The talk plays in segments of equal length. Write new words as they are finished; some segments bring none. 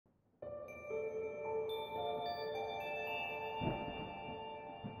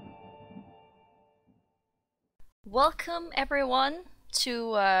Welcome everyone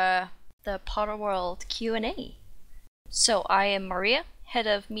to the Potterworld Q&A. So I am Maria, Head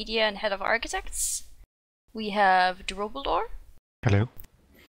of Media and Head of Architects. We have Droobledore. Hello.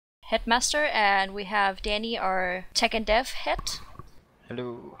 Headmaster, and we have Danny, our Tech and Dev Head.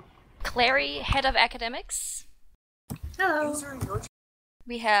 Hello. Clary, Head of Academics. Hello.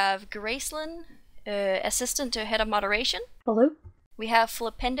 We have Gracelyn, Assistant to Head of Moderation. Hello. We have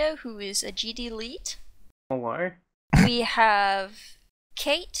FLiiiPENDO, who is a GD Lead. Hello. We have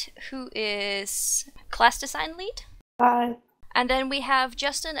Kate, who is Class Design Lead. Hi. And then we have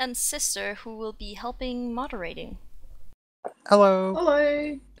Justin and Sister, who will be helping moderating. Hello.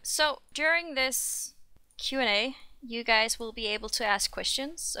 Hello. So during this Q&A, you guys will be able to ask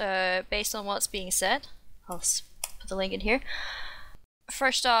questions based on what's being said. I'll put the link in here.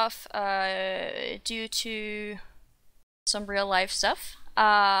 First off, due to some real life stuff,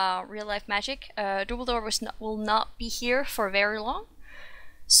 real life magic, Droobledore will not be here for very long.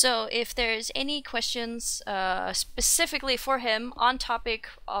 So if there's any questions specifically for him on topic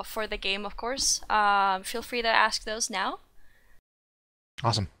for the game, of course, feel free to ask those now.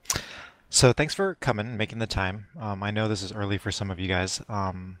 Awesome. So thanks for coming and making the time. I know this is early for some of you guys.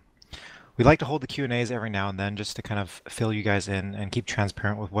 We like to hold the Q&As every now and then just to kind of fill you guys in and keep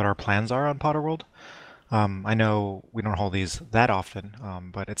transparent with what our plans are on Potterworld. I know we don't hold these that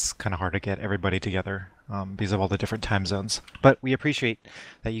often, but it's kind of hard to get everybody together because of all the different time zones. But we appreciate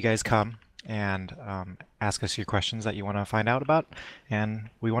that you guys come and ask us your questions that you want to find out about, and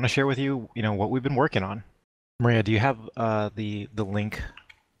we want to share with you, what we've been working on. Maria, do you have the link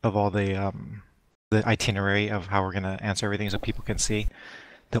of all the itinerary of how we're going to answer everything so people can see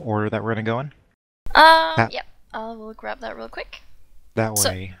the order that we're going to go in? Yep. I will grab that real quick. That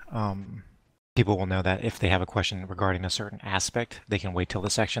way, people will know that if they have a question regarding a certain aspect, they can wait till the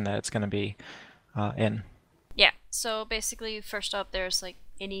section that it's going to be in. Yeah. So basically, first up, there's like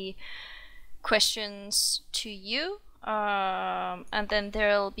any questions to you, and then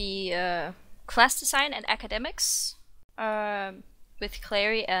there'll be class design and academics with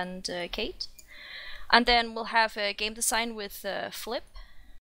Clary and Kate, and then we'll have game design with Flip.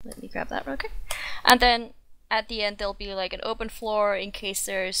 Let me grab that real quick, and then at the end there'll be like an open floor in case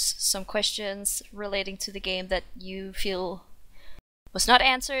there's some questions relating to the game that you feel was not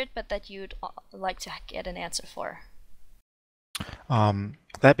answered but that you'd like to get an answer for.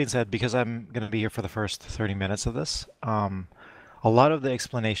 That being said, because I'm going to be here for the first 30 minutes of this, a lot of the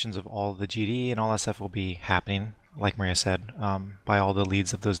explanations of all the GD and all that stuff will be happening, like Maria said, by all the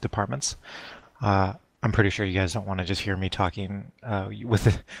leads of those departments. I'm pretty sure you guys don't want to just hear me talking,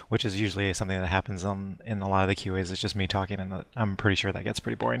 which is usually something that happens in a lot of the QAs. It's just me talking, and I'm pretty sure that gets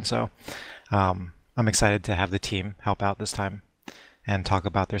pretty boring. So I'm excited to have the team help out this time and talk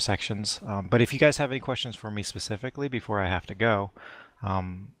about their sections. But if you guys have any questions for me specifically before I have to go,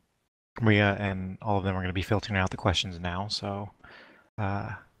 Maria and all of them are going to be filtering out the questions now. So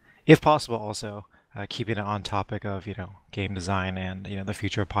if possible, also keeping it on topic of game design and the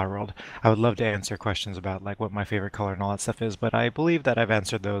future of Potterworld. I would love to answer questions about like what my favorite color and all that stuff is, but I believe that I've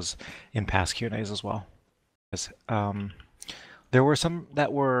answered those in past Q&As as well. There were some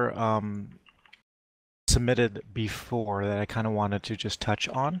that were submitted before that I kind of wanted to just touch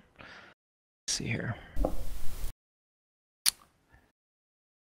on. Let's see here.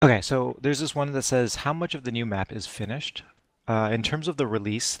 Okay, so there's this one that says, how much of the new map is finished? In terms of the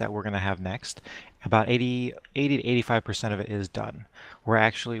release that we're going to have next, about 80 to 85% of it is done. We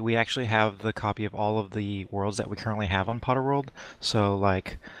actually have the copy of all of the worlds that we currently have on Potterworld. So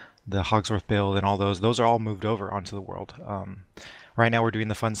like the Hogsworth build and all those are all moved over onto the world. Right now we're doing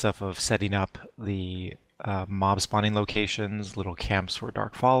the fun stuff of setting up the mob spawning locations, little camps for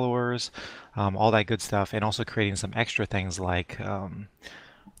dark followers, all that good stuff, and also creating some extra things like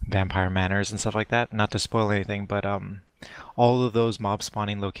vampire manors and stuff like that. Not to spoil anything, but all of those mob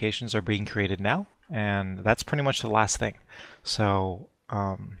spawning locations are being created now, and that's pretty much the last thing. So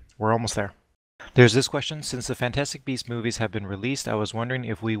we're almost there. There's this question: since the Fantastic Beasts movies have been released, I was wondering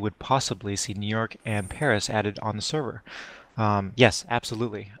if we would possibly see New York and Paris added on the server. Yes,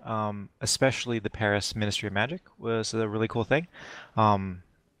 absolutely. Especially the Paris Ministry of Magic was a really cool thing.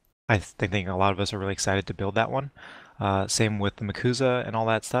 I think a lot of us are really excited to build that one. Same with the Makusa and all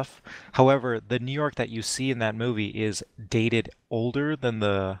that stuff. However, the New York that you see in that movie is dated older than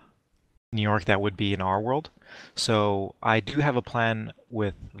the New York that would be in our world. So I do have a plan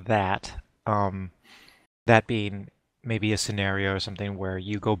with that. That being maybe a scenario or something where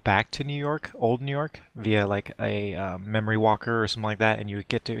you go back to New York, old New York, via like a memory walker or something like that, and you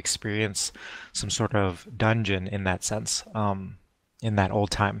get to experience some sort of dungeon in that sense. in that old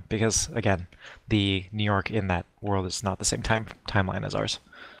time, because again, the New York in that world is not the same timeline as ours.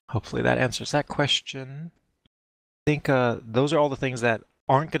 Hopefully that answers that question. I think those are all the things that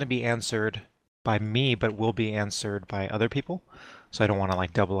aren't going to be answered by me, but will be answered by other people. So I don't want to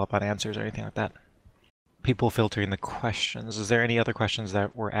like double up on answers or anything like that. People filtering the questions. Is there any other questions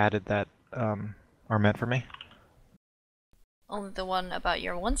that were added that are meant for me? Only the one about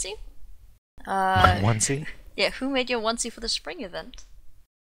your onesie. My onesie? Yeah, who made your onesie for the spring event?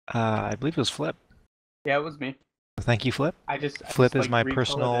 I believe it was Flip. Yeah, it was me. Thank you, Flip. Flip is my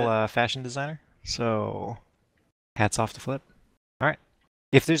personal fashion designer, so hats off to Flip. All right.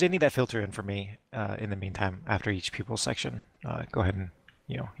 If there's any that filter in for me in the meantime, after each pupil section, go ahead and,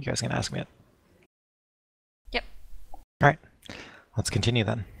 you guys can ask me it. Yep. All right. Let's continue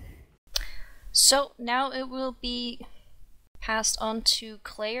then. So now it will be passed on to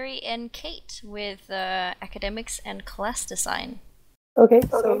Clary and Kate with academics and class design. Okay,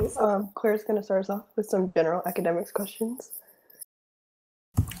 so Claire's going to start us off with some general academics questions.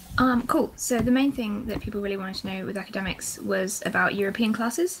 Cool. So the main thing that people really wanted to know with academics was about European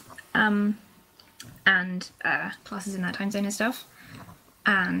classes, and classes in that time zone and stuff.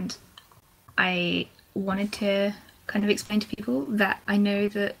 And I wanted to kind of explain to people that I know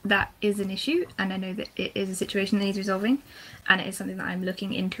that that is an issue, and I know that it is a situation that needs resolving, and it is something that I'm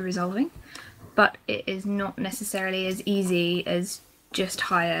looking into resolving. But it is not necessarily as easy as just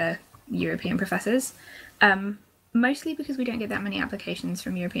hire European professors. Mostly because we don't get that many applications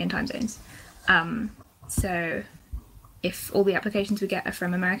from European time zones. So if all the applications we get are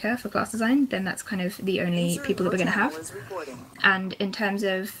from America for class design, then that's kind of the only people that we're going to have. And in terms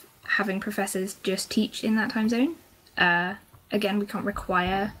of having professors just teach in that time zone, again, we can't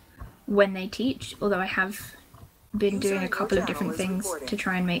require when they teach, although I have been doing a couple of different things to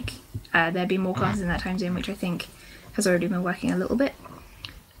try and make there be more classes in that time zone, which I think has already been working a little bit.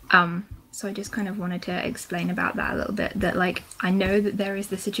 So I just kind of wanted to explain about that a little bit, that like I know that there is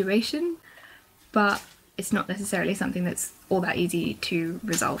the situation, but it's not necessarily something that's all that easy to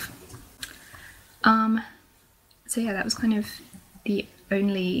resolve. So yeah, that was kind of the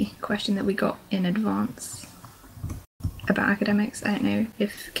only question that we got in advance about academics. I don't know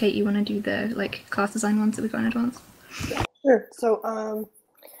if Kate, you want to do the like class design ones that we got in advance? Sure. So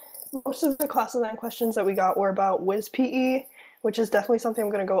most of the class design questions that we got were about WizPE, which is definitely something I'm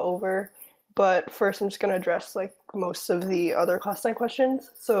going to go over. But first, I'm just going to address like most of the other class design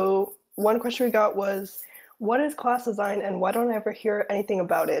questions. So one question we got was, what is class design and why don't I ever hear anything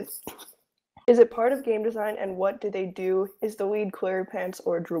about it? Is it part of game design and what do they do? Is the lead Claireypants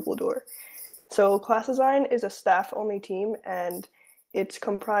or Droobledore? So class design is a staff-only team and it's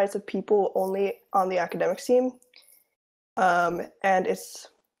comprised of people only on the academics team. And it's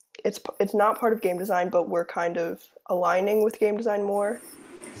not part of game design, but we're kind of aligning with game design more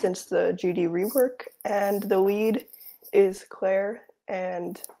since the GD rework, and the lead is Claire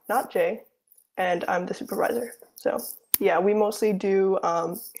and not Jay, and I'm the supervisor. So yeah, we mostly do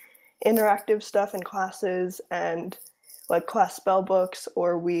interactive stuff in classes and like class spell books,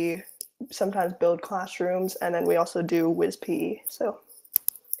 or we sometimes build classrooms, and then we also do WizPE. So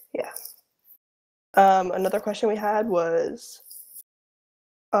yeah. Another question we had was,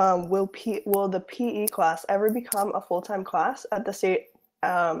 will the PE class ever become a full-time class at the state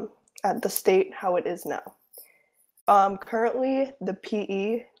how it is now? Currently, the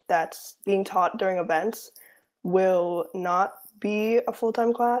PE that's being taught during events will not be a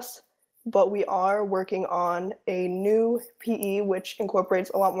full-time class, but we are working on a new PE which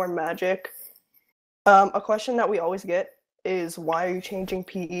incorporates a lot more magic. A question that we always get is, why are you changing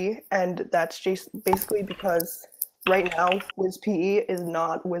PE? And that's just basically because right now WizPE is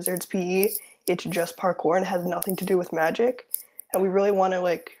not Wizards PE. It's just parkour and has nothing to do with magic. And we really want to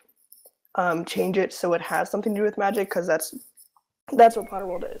like change it so it has something to do with magic, because that's what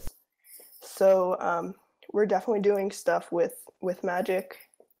Potterworld is. So we're definitely doing stuff with magic,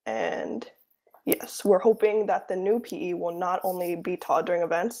 and yes, we're hoping that the new PE will not only be taught during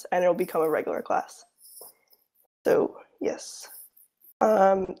events and it'll become a regular class. So yes.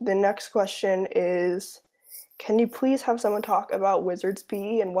 The next question is, can you please have someone talk about Wizards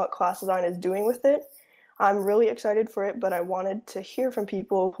PE and what class design is doing with it? I'm really excited for it, but I wanted to hear from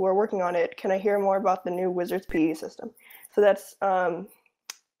people who are working on it. Can I hear more about the new Wizards PE system? So that's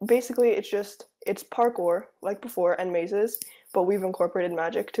basically it's parkour like before and mazes, but we've incorporated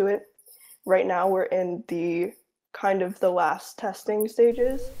magic to it. Right now we're in the kind of the last testing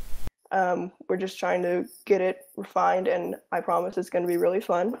stages. We're just trying to get it refined, and I promise it's going to be really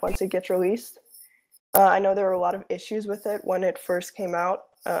fun once it gets released. I know there were a lot of issues with it when it first came out,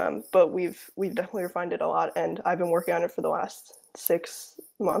 but we've definitely refined it a lot, and I've been working on it for the last 6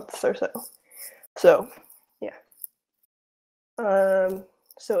 months or so. So, yeah.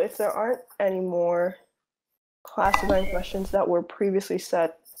 So if there aren't any more class design questions that were previously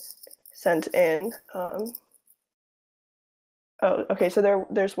sent in, oh, okay, so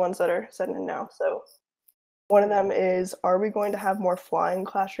there's ones that are sent in now. So one of them is, are we going to have more flying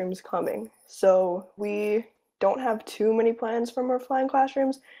classrooms coming? So we don't have too many plans for more flying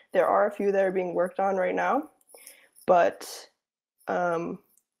classrooms. There are a few that are being worked on right now, but I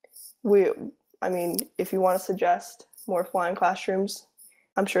mean, if you want to suggest more flying classrooms,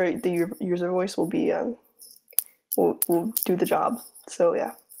 I'm sure the user voice will be will do the job. So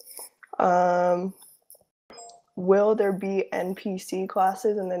yeah. Will there be NPC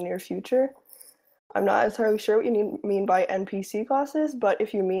classes in the near future? I'm not entirely sure what you mean by NPC classes, but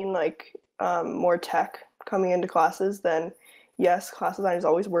if you mean like more tech coming into classes, then yes, class design is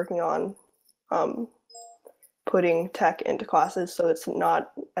always working on putting tech into classes, so it's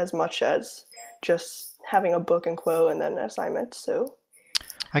not as much as just having a book and quote and then an assignment. So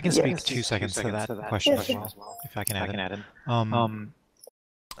I can yes. speak 2 seconds to that question as well, if I can add in.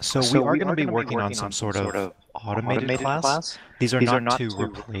 So we are going to be working on some sort of automated class. These are not to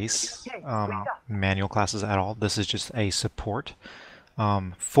replace manual classes at all. This is just a support.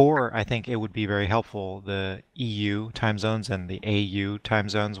 For, I think it would be very helpful, the EU time zones and the AU time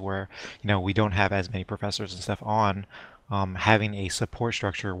zones where, you know, we don't have as many professors and stuff on, having a support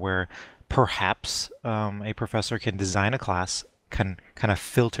structure where perhaps a professor can design a class, can kind of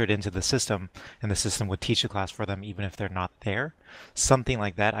filter it into the system, and the system would teach the class for them even if they're not there. Something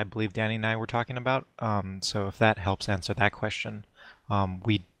like that, I believe Danny and I were talking about. So if that helps answer that question,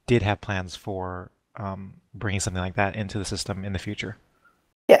 we did have plans for bringing something like that into the system in the future.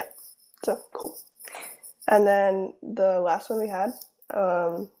 Yeah, so cool. And then the last one we had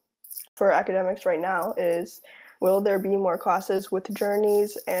for academics right now is, will there be more classes with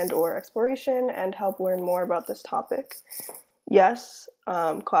journeys and or exploration and help learn more about this topic? Yes,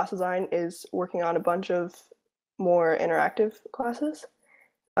 class design is working on a bunch of more interactive classes,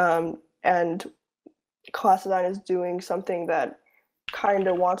 and class design is doing something that kind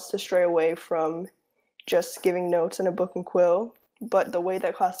of wants to stray away from just giving notes in a book and quill. But the way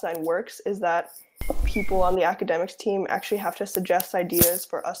that class design works is that people on the academics team actually have to suggest ideas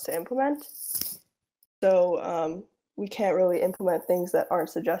for us to implement. So we can't really implement things that aren't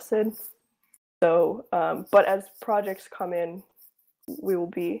suggested. So, but as projects come in, we will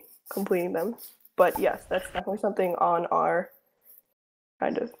be completing them. But yes, that's definitely something on our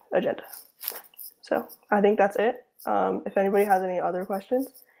kind of agenda. So I think that's it. If anybody has any other questions,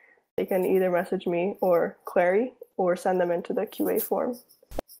 they can either message me or Clary or send them into the QA form.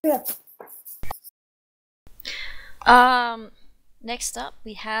 Yeah. Next up,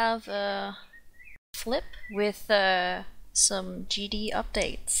 we have Flip with some GD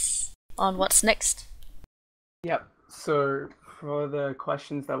updates on what's next. Yep. So for the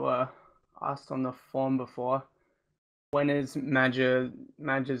questions that were asked on the form before, when is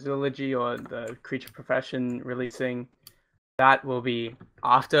Magizoology or the creature profession releasing? That will be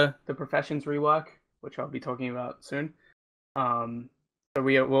after the professions rework, which I'll be talking about soon. So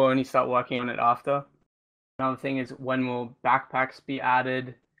we'll only start working on it after. Another thing is, when will backpacks be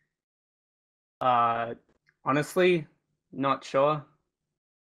added? Honestly, not sure.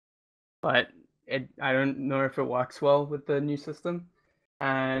 But I don't know if it works well with the new system.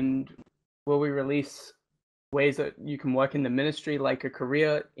 And will we release ways that you can work in the ministry like a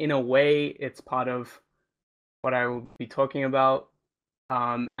career? In a way, it's part of what I will be talking about.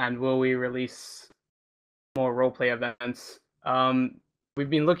 And will we release more roleplay events? We've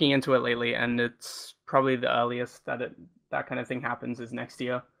been looking into it lately, and it's probably the earliest that that kind of thing happens is next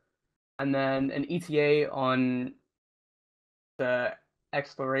year. And then an ETA on the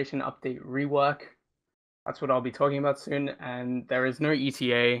exploration update rework. That's what I'll be talking about soon. And there is no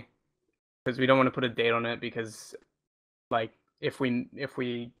ETA because we don't want to put a date on it, because like if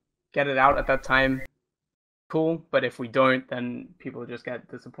we get it out at that time, cool. But if we don't, then people just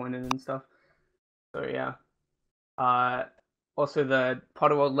get disappointed and stuff. So yeah. Also the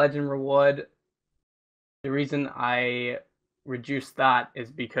Potterworld Legend reward. The reason I reduced that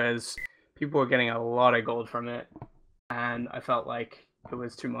is because people were getting a lot of gold from it, and I felt like it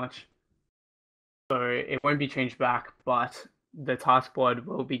was too much. So it won't be changed back, but the task board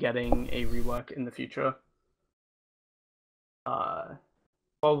will be getting a rework in the future.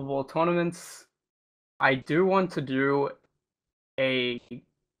 Probable tournaments. I do want to do a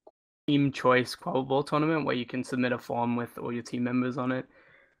team choice Quabble Ball tournament where you can submit a form with all your team members on it.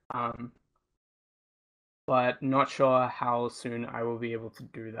 But not sure how soon I will be able to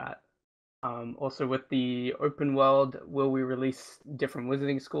do that. Also with the open world, will we release different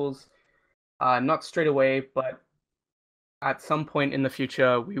wizarding schools? Not straight away, but at some point in the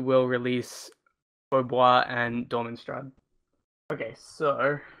future, we will release Beaubois and Dormanstrad. Okay,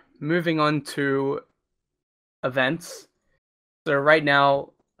 so moving on to events. So right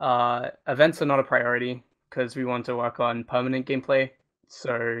now, events are not a priority because we want to work on permanent gameplay.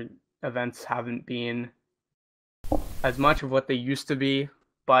 So events haven't been as much of what they used to be,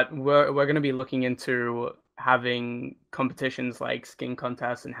 but we're going to be looking into having competitions like skin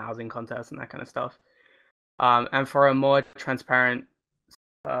contests and housing contests and that kind of stuff. And for a more transparent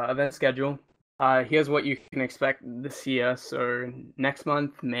event schedule, here's what you can expect this year. So next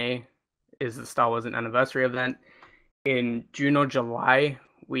month, May, is the Star Wars Anniversary event. In June or July,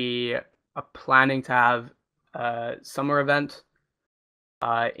 we are planning to have a summer event.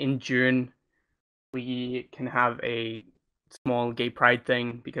 In June, we can have a small gay pride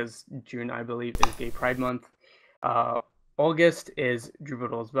thing because June, I believe, is Gay Pride Month. August is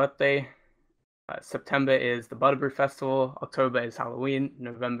Droobledore's birthday. September is the Butterbrew Festival. October is Halloween.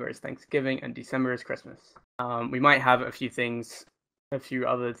 November is Thanksgiving, and December is Christmas. We might have a few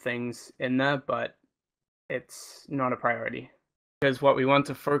other things in there, but it's not a priority. Because what we want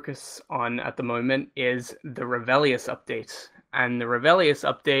to focus on at the moment is the Revelius update. And the Revelius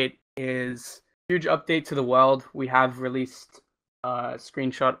update is a huge update to the world. We have released a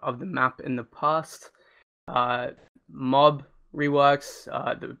screenshot of the map in the past. Mob reworks,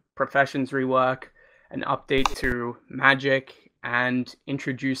 the professions rework, an update to magic, and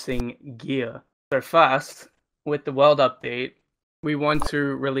introducing gear. So first, with the world update, we want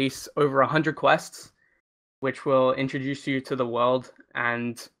to release over 100 quests, which will introduce you to the world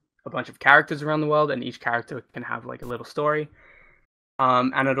and a bunch of characters around the world, and each character can have like a little story.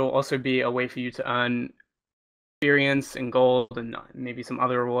 And it'll also be a way for you to earn experience and gold and maybe some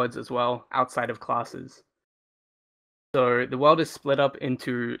other rewards as well outside of classes. So the world is split up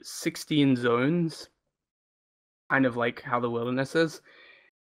into 16 zones, kind of like how the wilderness is.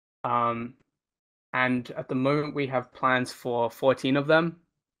 And at the moment we have plans for 14 of them.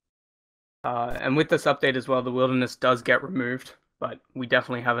 And with this update as well, the wilderness does get removed, but we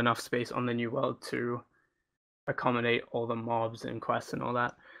definitely have enough space on the new world to accommodate all the mobs and quests and all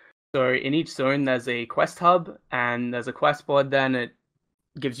that. So in each zone, there's a quest hub and there's a quest board. Then it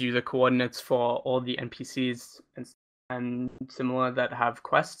gives you the coordinates for all the NPCs and similar that have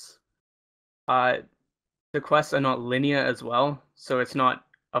quests. The quests are not linear as well, so it's not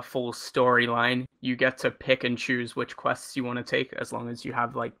a full storyline. You get to pick and choose which quests you want to take as long as you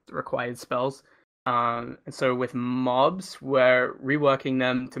have like required spells. So with mobs, we're reworking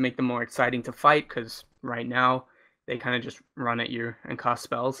them to make them more exciting to fight because right now they kind of just run at you and cast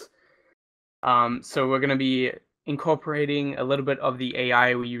spells. So we're going to be incorporating a little bit of the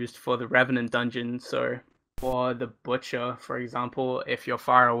AI we used for the Revenant dungeon. So for the Butcher, for example, if you're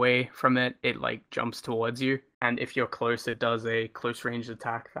far away from it, it like jumps towards you. And if you're close, it does a close range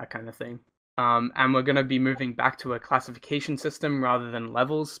attack, that kind of thing. And we're going to be moving back to a classification system rather than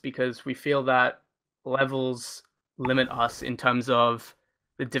levels because we feel that levels limit us in terms of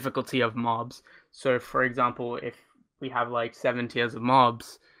the difficulty of mobs. So for example, if we have like 7 tiers of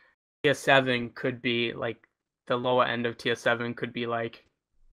mobs, tier 7 could be like the lower end of tier 7 could be like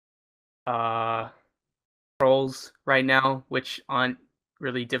trolls right now, which aren't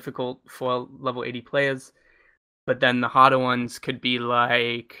really difficult for level 80 players. But then the harder ones could be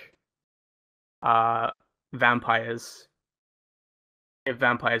like vampires. If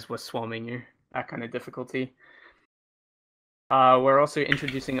vampires were swarming you, that kind of difficulty. We're also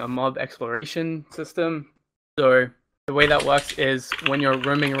introducing a mob exploration system. So the way that works is when you're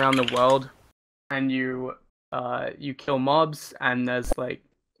roaming around the world and you kill mobs and there's like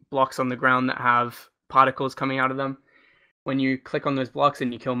blocks on the ground that have particles coming out of them. When you click on those blocks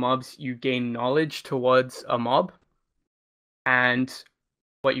and you kill mobs, you gain knowledge towards a mob. And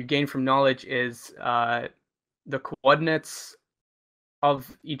what you gain from knowledge is the coordinates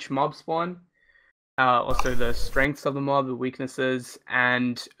of each mob spawn, also the strengths of the mob, the weaknesses,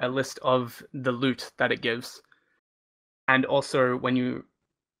 and a list of the loot that it gives. And also, when you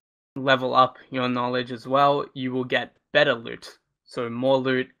level up your knowledge as well, you will get better loot. So more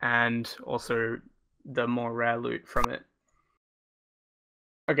loot and also the more rare loot from it.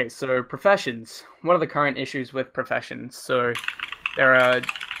 Okay, so professions. What are the current issues with professions? So there are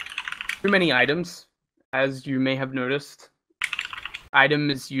too many items, as you may have noticed. Item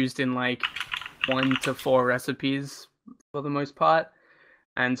is used in like 1 to 4 recipes for the most part.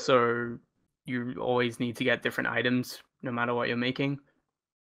 And so you always need to get different items no matter what you're making.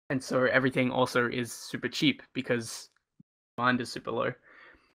 And so everything also is super cheap because demand is super low.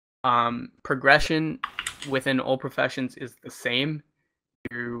 Progression within all professions is the same.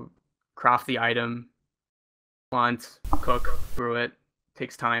 You craft the item, plant, cook, brew it,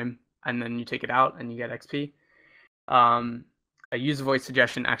 takes time, and then you take it out and you get XP. A user voice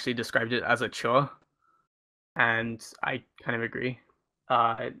suggestion actually described it as a chore, and I kind of agree.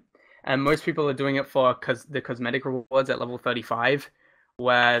 And most people are doing it for the cosmetic rewards at level 35,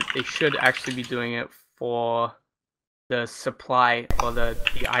 where they should actually be doing it for the supply or the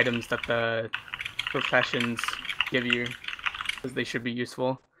items that the professions give you, because they should be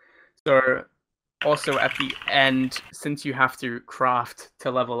useful. So also at the end, since you have to craft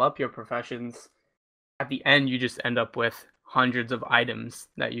to level up your professions, at the end you just end up with hundreds of items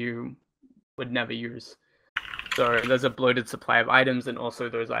that you would never use. So there's a bloated supply of items, and also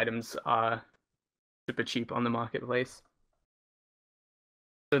those items are super cheap on the marketplace.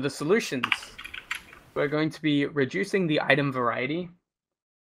 So the solutions. We're going to be reducing the item variety.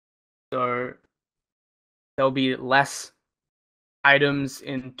 So there'll be less items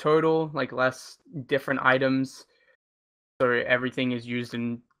in total, like less different items. So everything is used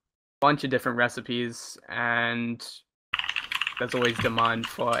in a bunch of different recipes, and there's always demand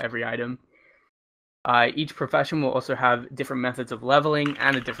for every item. Each profession will also have different methods of leveling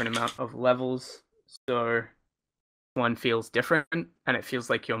and a different amount of levels. So one feels different, and it feels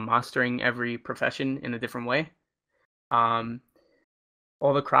like you're mastering every profession in a different way. All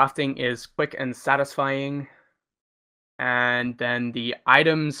the crafting is quick and satisfying, and then the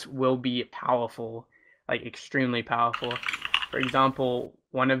items will be powerful, like extremely powerful. For example,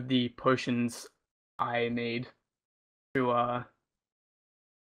 one of the potions I made to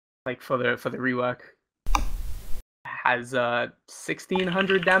like for the rework has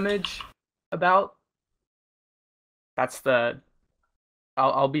 1600 damage about. That's the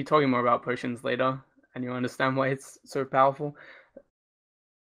I'll be talking more about potions later, and you'll understand why it's so powerful.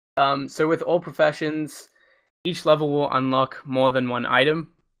 So with all professions, each level will unlock more than one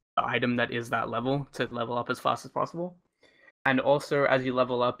item, the item that is that level, to level up as fast as possible. And also, as you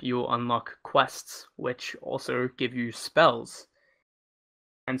level up, you will unlock quests, which also give you spells.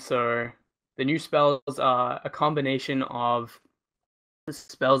 And so the new spells are a combination of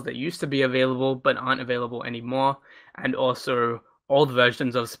spells that used to be available but aren't available anymore, and also old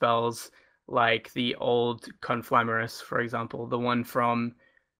versions of spells, like the old Conflamerus, for example, the one from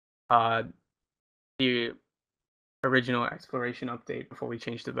the original exploration update before we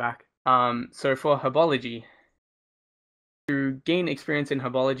changed it back. So for herbology, to gain experience in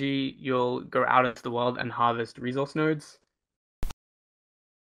herbology, you'll go out into the world and harvest resource nodes.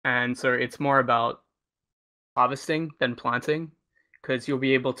 And so it's more about harvesting than planting, because you'll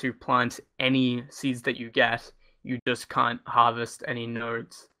be able to plant any seeds that you get. You just can't harvest any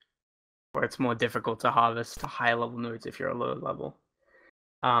nodes, or it's more difficult to harvest higher level nodes if you're a lower level.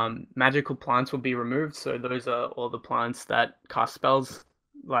 Magical plants will be removed, so those are all the plants that cast spells,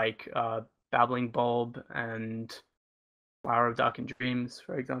 like Babbling Bulb and Flower of Darkened Dreams,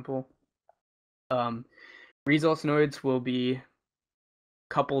 for example. Resource nodes will be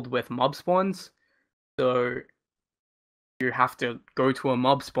coupled with mob spawns, so you have to go to a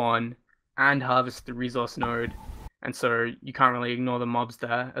mob spawn and harvest the resource node, and so you can't really ignore the mobs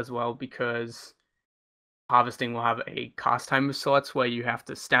there as well, because harvesting will have a cast time of sorts where you have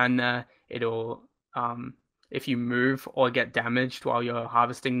to stand there. It'll if you move or get damaged while you're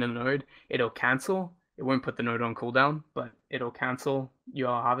harvesting the node, it'll cancel. It won't put the node on cooldown, but it'll cancel your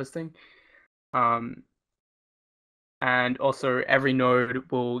harvesting. And also every node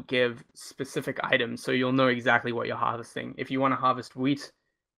will give specific items, so you'll know exactly what you're harvesting. If you want to harvest wheat,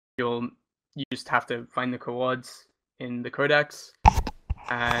 you just have to find the coords in the codex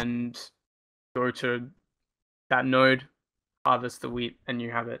and go to that node, harvest the wheat, and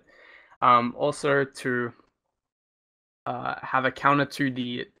you have it. Also, to have a counter to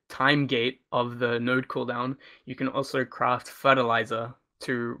the time gate of the node cooldown, you can also craft fertilizer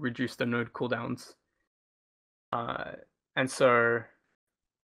to reduce the node cooldowns. And so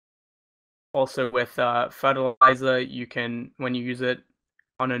also with fertilizer, you can, when you use it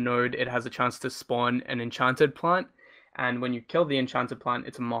on a node, it has a chance to spawn an enchanted plant, and when you kill the enchanted plant,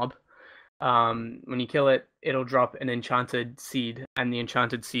 it's a mob. When you kill it, it'll drop an enchanted seed, and the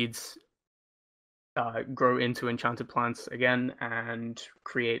enchanted seeds grow into enchanted plants again and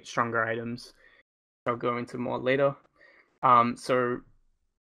create stronger items. I'll go into more later. So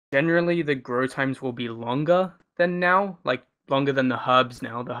generally the grow times will be longer than now, like longer than the herbs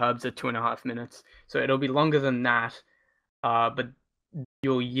now. The herbs are 2.5 minutes, so it'll be longer than that, but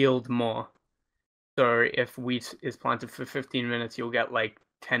you'll yield more. So if wheat is planted for 15 minutes, you'll get like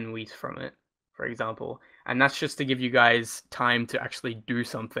 10 wheat from it, for example. and that's just to give you guys time to actually do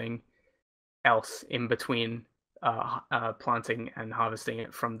something else in between planting and harvesting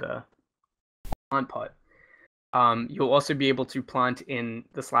it from the plant pot. You'll also be able to plant in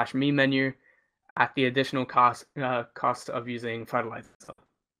the /me menu at the additional cost of using fertilizer.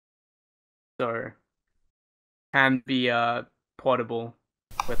 So can be portable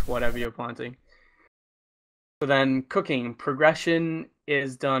with whatever you're planting. So then cooking. Progression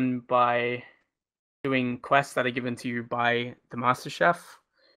is done by doing quests that are given to you by the master chef.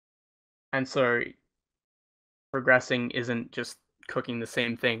 And so progressing isn't just cooking the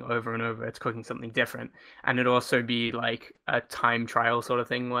same thing over and over, it's cooking something different. And it'd also be like a time trial sort of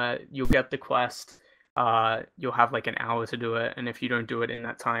thing where you'll get the quest, you'll have like an hour to do it, and if you don't do it in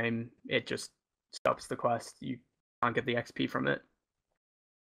that time, it just stops the quest. You can't get the XP from it.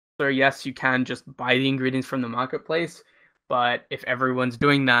 So yes, you can just buy the ingredients from the marketplace, but if everyone's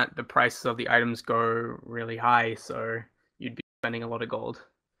doing that, the prices of the items go really high, so you'd be spending a lot of gold.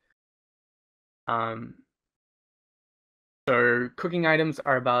 So cooking items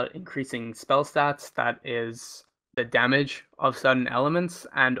are about increasing spell stats, that is the damage of certain elements,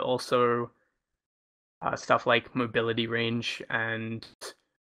 and also stuff like mobility range and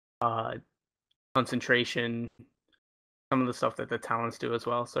concentration, some of the stuff that the talents do as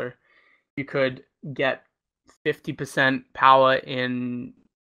well. So you could get 50% power in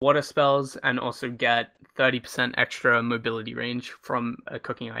water spells and also get 30% extra mobility range from a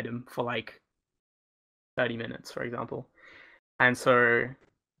cooking item for like 30 minutes, for example. And so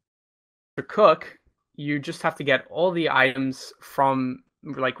to cook, you just have to get all the items from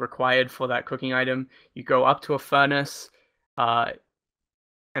like required for that cooking item. You go up to a furnace, and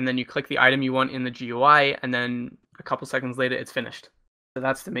then you click the item you want in the GUI, and then a couple seconds later it's finished. So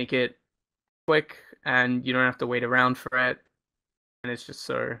that's to make it quick and you don't have to wait around for it. And it's just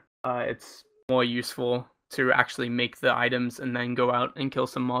so it's more useful to actually make the items and then go out and kill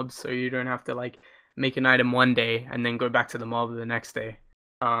some mobs, so you don't have to like make an item one day and then go back to the mob the next day.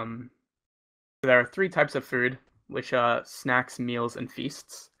 So there are 3 types of food, which are snacks, meals, and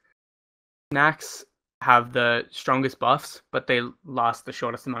feasts. Snacks have the strongest buffs, but they last the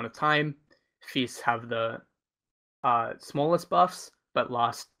shortest amount of time. Feasts have the smallest buffs, but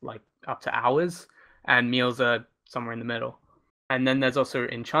last like up to hours. And meals are somewhere in the middle. And then there's also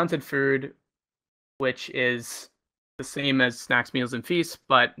enchanted food, which is the same as snacks, meals, and feasts,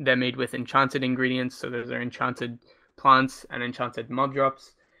 but they're made with enchanted ingredients. So those are enchanted plants and enchanted mob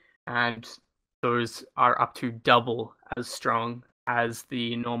drops, and those are up to double as strong as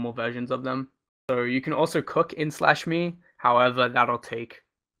the normal versions of them. So you can also cook in /me, however, that'll take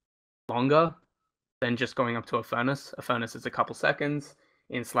longer than just going up to a furnace. A furnace is a couple seconds.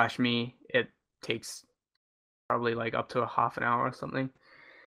 In /me, it takes probably like up to a half an hour or something.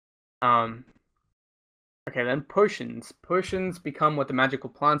 Okay, then potions. Potions become what the magical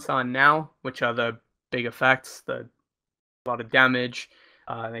plants are now, which are the big effects, a lot of damage,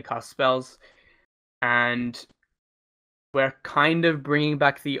 they cast spells, and we're kind of bringing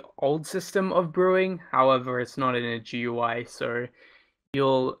back the old system of brewing. However, it's not in a GUI, so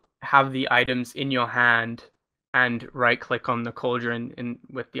you'll have the items in your hand and right-click on the cauldron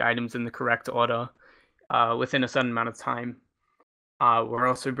with the items in the correct order within a certain amount of time. We're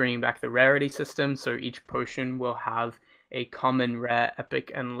also bringing back the rarity system, so each potion will have a common, rare,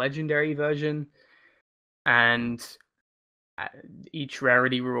 epic, and legendary version, and each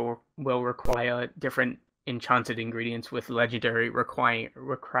rarity will require different enchanted ingredients, with legendary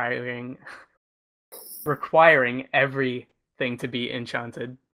requiring everything to be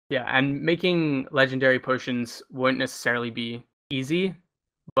enchanted. Yeah, and making legendary potions won't necessarily be easy,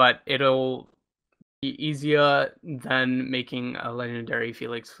 but it'll be easier than making a legendary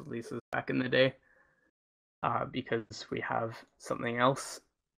Felix Felices back in the day, because we have something else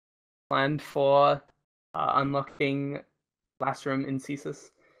planned for unlocking last room in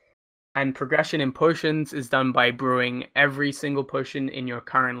Cesis. And progression in potions is done by brewing every single potion in your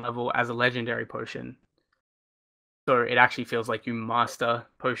current level as a legendary potion. So it actually feels like you master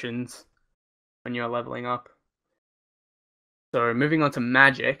potions when you're leveling up. So moving on to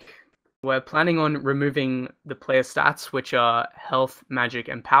magic, we're planning on removing the player stats, which are health, magic,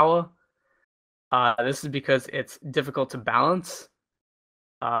 and power. This is because it's difficult to balance.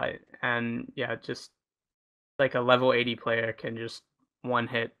 And yeah, just like a level 80 player can just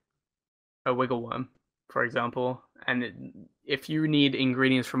one-hit a wiggle worm, for example. And if you need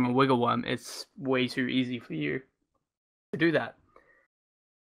ingredients from a wiggle worm, it's way too easy for you to do that.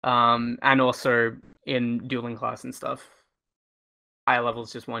 And also in dueling class and stuff, higher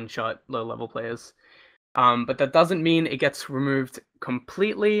levels just one-shot low-level players. But that doesn't mean it gets removed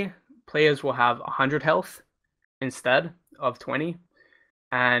completely. players will have 100 health instead of 20,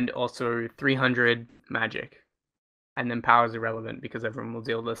 and also 300 magic. And then power is irrelevant because everyone will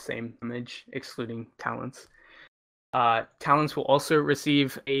deal the same damage, excluding talents. Talents will also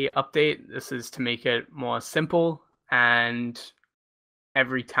receive a update. This is to make it more simple, and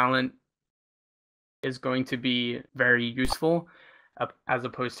every talent is going to be very useful, as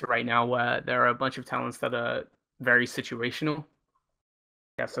opposed to right now where there are a bunch of talents that are very situational.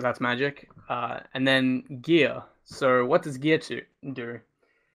 Yeah, so that's magic. And then gear. So what does gear do?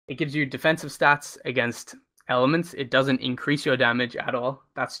 It gives you defensive stats against elements. It doesn't increase your damage at all.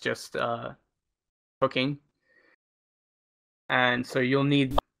 That's just hooking. And so you'll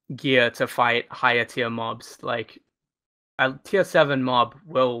need gear to fight higher tier mobs. Like a tier 7 mob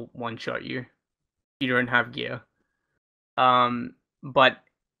will one-shot you. You don't have gear. But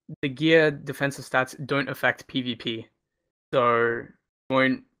the gear defensive stats don't affect PvP. So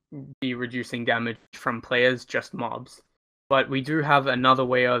won't be reducing damage from players, just mobs. But we do have another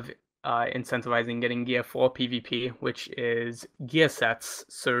way of incentivizing getting gear for PvP, which is gear sets.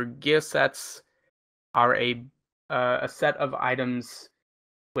 So gear sets are a set of items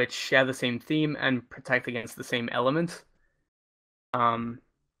which share the same theme and protect against the same element.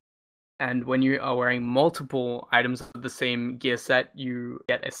 And when you are wearing multiple items of the same gear set, you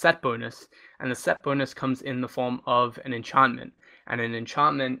get a set bonus. And the set bonus comes in the form of an enchantment. And an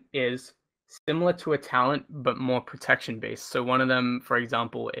enchantment is similar to a talent, but more protection based. So one of them, for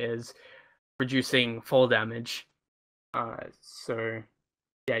example, is reducing fall damage. So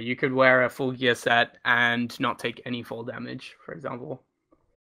yeah, you could wear a full gear set and not take any fall damage, for example.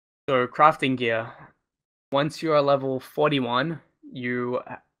 So crafting gear. Once you are level 41, you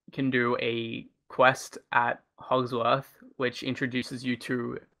can do a quest at Hogsworth, which introduces you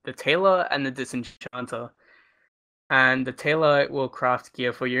to the tailor and the disenchanter. And the tailor will craft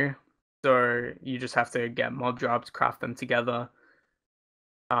gear for you. So you just have to get mob drops, craft them together,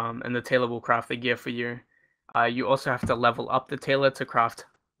 and the tailor will craft the gear for you. You also have to level up the tailor to craft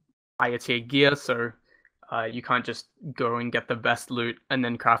higher tier gear, so you can't just go and get the best loot and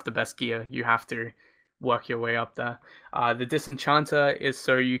then craft the best gear. You have to work your way up there. The disenchanter is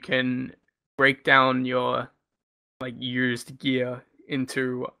so you can break down your used gear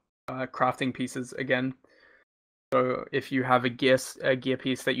into crafting pieces again. So if you have a gear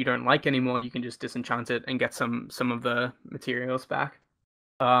piece that you don't like anymore, you can just disenchant it and get some of the materials back.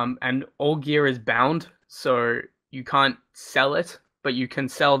 And all gear is bound, so you can't sell it, but you can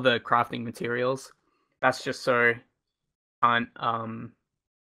sell the crafting materials. That's just so you can't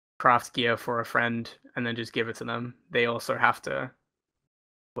craft gear for a friend and then just give it to them. They also have to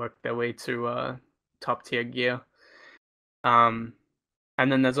work their way to top tier gear. And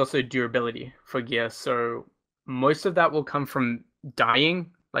then there's also durability for gear. So most of that will come from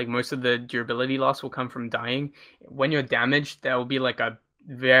dying. Like most of the durability loss will come from dying. When you're damaged, there will be like a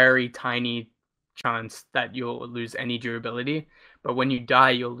very tiny chance that you'll lose any durability. But when you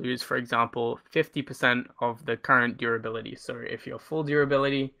die, you'll lose, for example, 50% of the current durability. So if you're full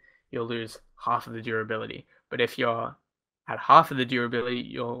durability, you'll lose half of the durability. But if you're at half of the durability,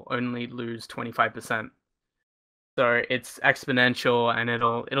 you'll only lose 25%. So it's exponential, and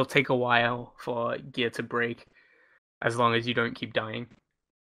it'll take a while for gear to break, as long as you don't keep dying.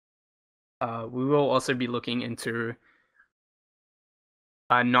 We will also be looking into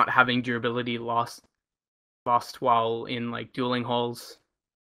not having durability lost while in like dueling halls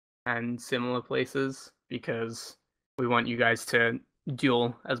and similar places, because we want you guys to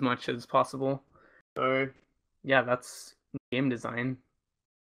duel as much as possible. So yeah, that's game design.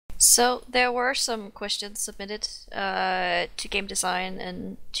 So there were some questions submitted to game design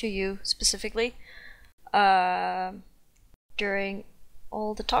and to you specifically during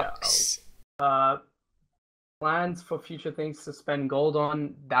all the talks. Plans for future things to spend gold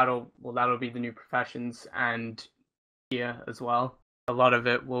on, that'll be the new professions and gear as well. A lot of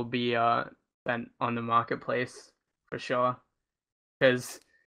it will be spent on the marketplace for sure, because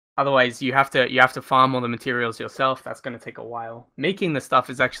otherwise you have to farm all the materials yourself. That's going to take a while. Making the stuff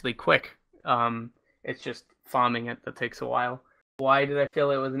is actually quick. It's just farming it that takes a while. Why did I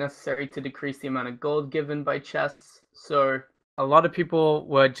feel it was necessary to decrease the amount of gold given by chests? So a lot of people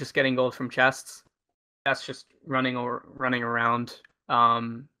were just getting gold from chests. That's just running around.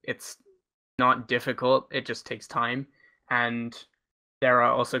 It's not difficult. It just takes time, and there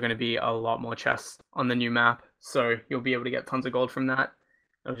are also going to be a lot more chests on the new map, so you'll be able to get tons of gold from that.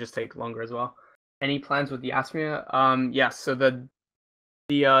 It'll just take longer as well. Any plans with the Asmia? Yes. So the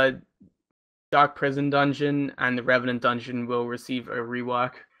Dark Prison Dungeon and the Revenant Dungeon will receive a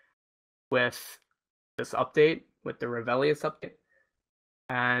rework with this update, with the Revelius update.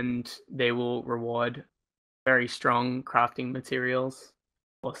 and they will reward very strong crafting materials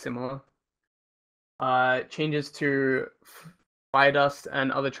or similar. Changes to fire dust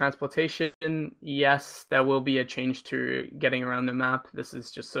and other transportation. Yes, there will be a change to getting around the map. This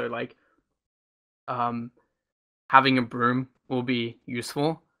is just so like having a broom will be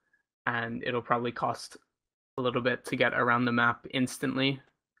useful, and it'll probably cost a little bit to get around the map instantly,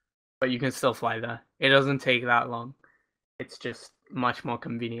 but you can still fly there. It doesn't take that long. It's just much more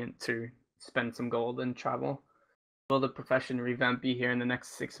convenient to spend some gold and travel. Will the profession revamp be here in the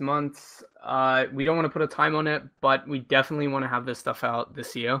next 6 months? We don't want to put a time on it, but we definitely want to have this stuff out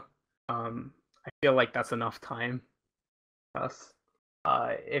this year. I feel like that's enough time for us.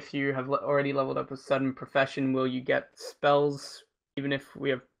 If you have already leveled up a certain profession, will you get spells even if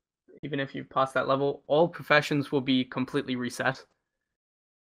you've passed that level? All professions will be completely reset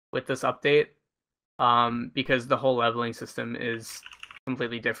with this update, because the whole leveling system is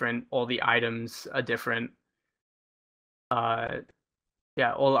completely different. All the items are different.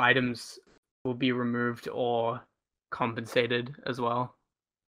 All items will be removed or compensated as well.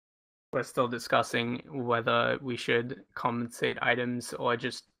 We're still discussing whether we should compensate items or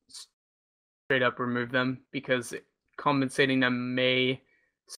just straight up remove them, because compensating them may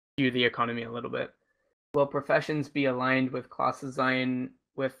skew the economy a little bit. Will professions be aligned with class design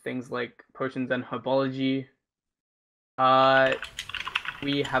with things like potions and herbology?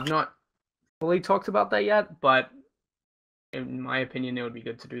 We have not fully talked about that yet, but in my opinion, it would be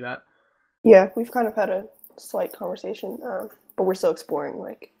good to do that. Yeah, we've kind of had a slight conversation, but we're still exploring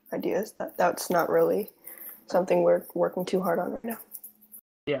like ideas. That's not really something we're working too hard on right now.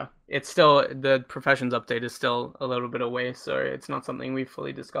 Yeah, it's still, the professions update is still a little bit away, so it's not something we've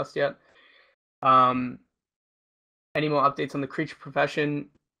fully discussed yet. Any more updates on the creature profession?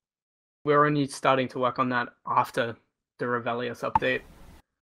 We're only starting to work on that after the Revelius update.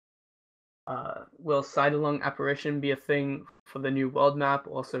 Will side-along apparition be a thing for the new world map?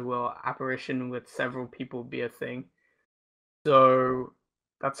 Also, will apparition with several people be a thing? So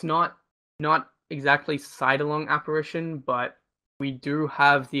that's not exactly side-along apparition, but we do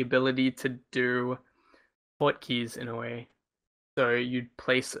have the ability to do portkeys in a way. So you'd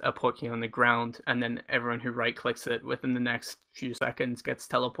place a portkey on the ground, and then everyone who right-clicks it within the next few seconds gets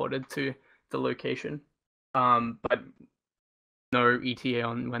teleported to the location. But no ETA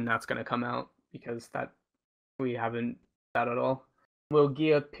on when that's going to come out, because that we haven't that at all. Will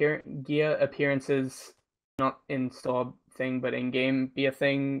gear appearances, not in store thing but in game, be a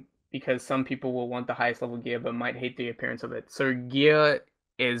thing? Because some people will want the highest level gear but might hate the appearance of it. So gear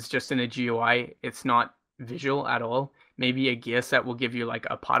is just in a GUI. It's not visual at all. Maybe a gear set will give you like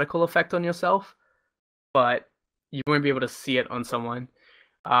a particle effect on yourself, but you won't be able to see it on someone.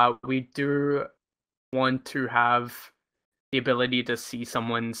 We do want to have the ability to see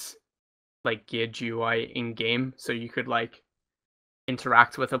someone's like gear GUI in game, so you could like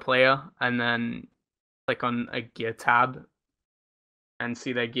interact with a player and then click on a gear tab and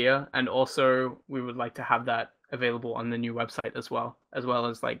see their gear. And also we would like to have that available on the new website as well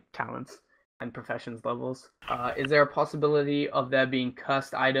as like talents and professions levels. Is there a possibility of there being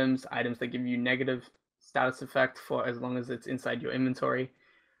cursed items that give you negative status effect for as long as it's inside your inventory?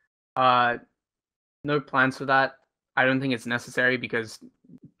 No plans for that. I don't think it's necessary because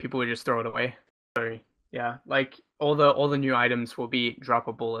people would just throw it away. So yeah, like all the new items will be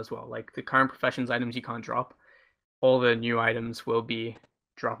droppable as well. Like the current professions items you can't drop. All the new items will be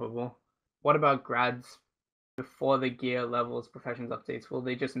droppable. What about grads before the gear levels professions updates? Will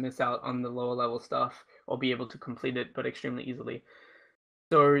they just miss out on the lower level stuff or be able to complete it but extremely easily?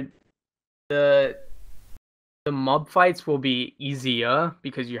 So the mob fights will be easier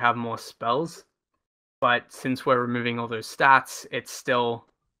because you have more spells. But since we're removing all those stats, it's still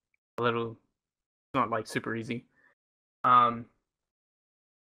a little, not like super easy. All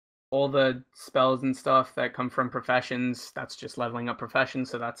the spells and stuff that come from professions, that's just leveling up professions.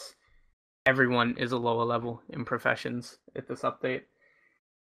 So that's, everyone is a lower level in professions at this update.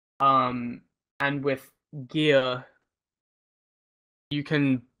 And with gear,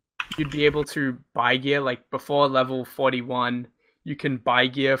 you'd be able to buy gear, like before level 41, you can buy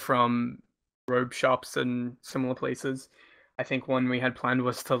gear from robe shops and similar places. I think one we had planned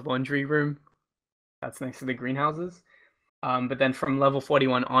was the laundry room. That's next to the greenhouses. But then from level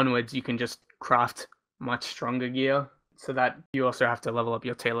 41 onwards, you can just craft much stronger gear, so that you also have to level up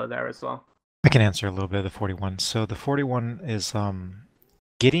your tailor there as well. I can answer a little bit of the 41. So the 41 is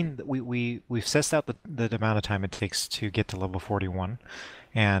getting, we've sussed out the amount of time it takes to get to level 41,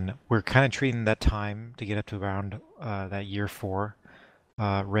 and we're kind of treating that time to get up to around that year 4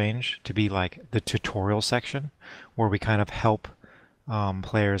 range to be like the tutorial section, where we kind of help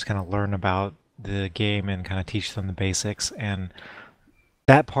players kind of learn about the game and kind of teach them the basics. And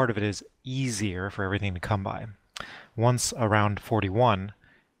that part of it is easier for everything to come by. Once around 41,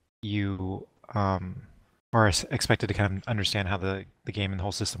 you are expected to kind of understand how the game and the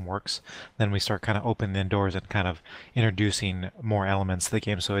whole system works. Then we start kind of opening the doors and kind of introducing more elements to the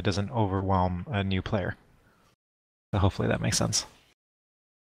game so it doesn't overwhelm a new player. So hopefully that makes sense.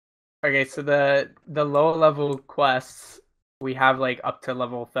 Okay, so the lower level quests, we have like up to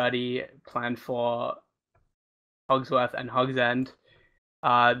level 30 planned for Hogsworth and Hogs End.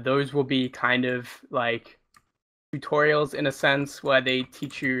 Those will be kind of like tutorials in a sense where they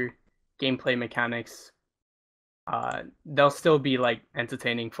teach you gameplay mechanics. They'll still be like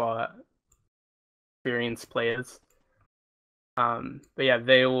entertaining for experienced players. But yeah,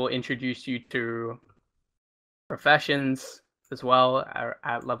 they will introduce you to professions as well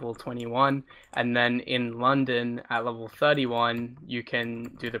at level 21, and then in London at level 31 you can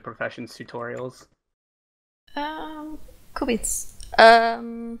do the professions tutorials. Cool beans.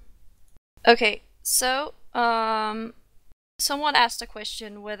 Okay, so someone asked a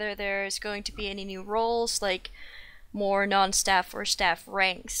question whether there's going to be any new roles, like more non-staff or staff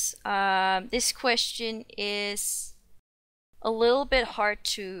ranks. This question is a little bit hard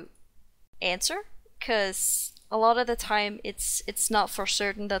to answer, because a lot of the time it's not for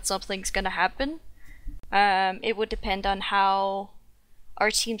certain that something's gonna happen. It would depend on how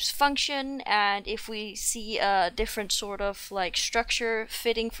our teams function, and if we see a different sort of like structure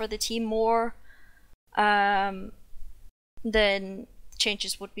fitting for the team more, then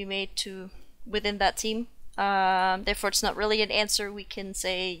changes would be made to within that team. Therefore, it's not really an answer we can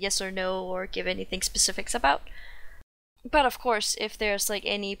say yes or no or give anything specifics about. But of course, if there's like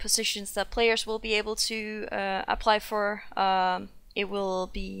any positions that players will be able to apply for, it will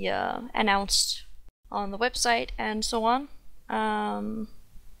be announced on the website and so on,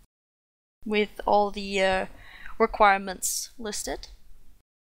 with all the requirements listed.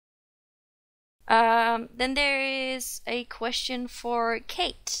 Then there is a question for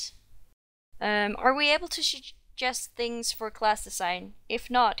Kate. Are we able to suggest things for class design? If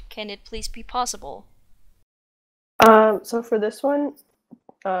not, can it please be possible? So for this one,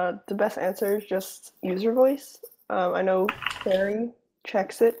 the best answer is just user voice. I know Clary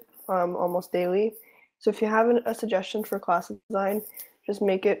checks it almost daily. So if you have a suggestion for class design, just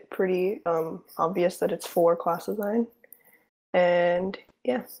make it pretty obvious that it's for class design. And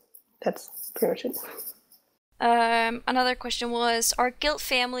yeah, that's pretty much it. Another question was, are guild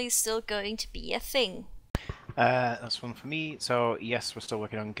families still going to be a thing? That's one for me. So yes, we're still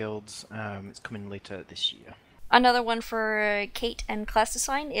working on guilds. It's coming later this year. Another one for Kate and class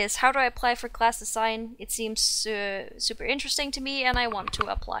design is, how do I apply for class design? It seems super interesting to me and I want to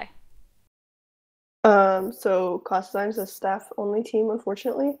apply. So class design is a staff-only team,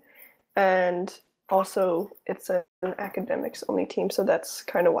 unfortunately, and also it's an academics-only team, so that's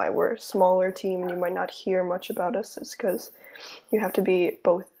kind of why we're a smaller team and you might not hear much about us. It's because you have to be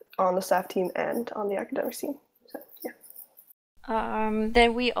both on the staff team and on the academics team. So yeah.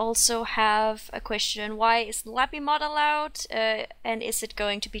 Then we also have a question, why is Lappy mod allowed, and is it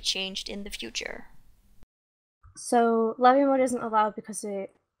going to be changed in the future? So Lappy mod isn't allowed because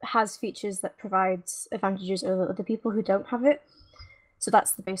it has features that provides advantages over other people who don't have it. So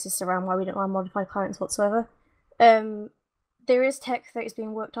that's the basis around why we don't allow modified clients whatsoever. There is tech that is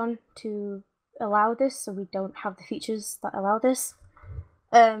being worked on to allow this, so we don't have the features that allow this.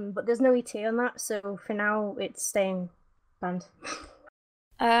 But there's no ETA on that, so for now it's staying banned.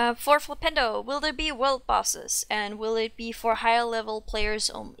 For FLiiiPENDO, will there be world bosses, and will it be for higher level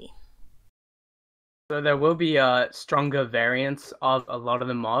players only? So there will be stronger variants of a lot of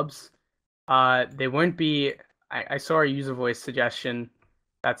the mobs. They won't be... I saw a user voice suggestion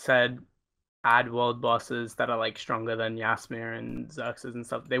that said add world bosses that are like stronger than Yasmir and Xerxes and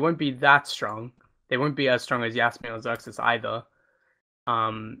stuff. They won't be that strong. They won't be as strong as Yasmir or Xerxes either.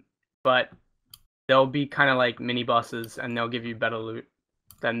 But they'll be kind of like mini bosses and they'll give you better loot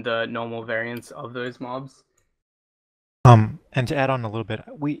than the normal variants of those mobs. And to add on a little bit,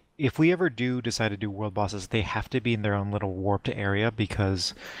 if we ever do decide to do world bosses, they have to be in their own little warped area,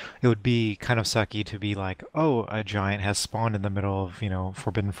 because it would be kind of sucky to be like, oh, a giant has spawned in the middle of,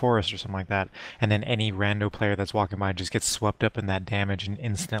 Forbidden Forest or something like that, and then any rando player that's walking by just gets swept up in that damage and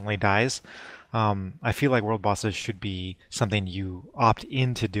instantly dies. I feel like world bosses should be something you opt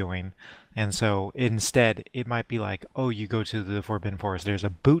into doing. And so instead, it might be like, oh, you go to the Forbidden Forest, there's a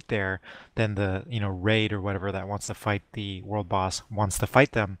boot there, then the, raid or whatever that wants to fight the world boss wants to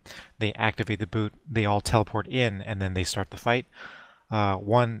fight them, they activate the boot, they all teleport in, and then they start the fight.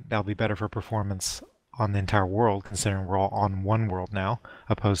 One, that'll be better for performance on the entire world, considering we're all on one world now,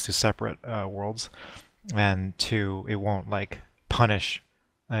 opposed to separate worlds. And two, it won't like punish,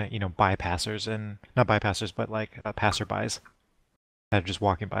 bypassers and not bypassers, but like passerbys that are just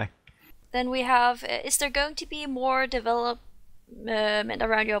walking by. Then we have, is there going to be more development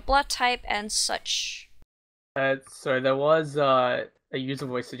around your blood type and such? So there was a user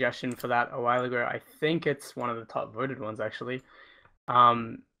voice suggestion for that a while ago. I think it's one of the top voted ones, actually.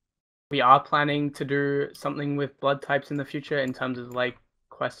 We are planning to do something with blood types in the future in terms of like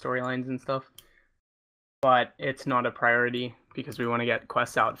quest storylines and stuff. But it's not a priority because we want to get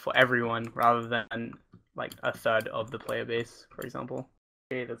quests out for everyone rather than like a third of the player base, for example.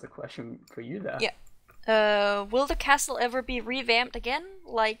 Okay, there's a question for you there. Yeah. Will the castle ever be revamped again,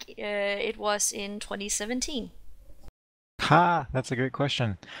 like it was in 2017? Ha! That's a great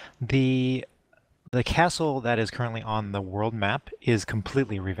question. The castle that is currently on the world map is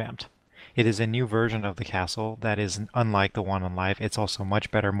completely revamped. It is a new version of the castle that is unlike the one on live. It's also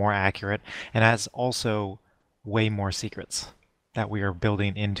much better, more accurate, and has also way more secrets that we are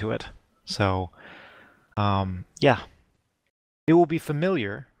building into it. So, yeah. It will be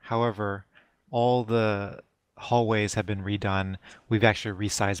familiar. However, all the hallways have been redone. We've actually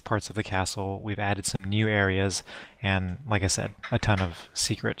resized parts of the castle. We've added some new areas, and like I said, a ton of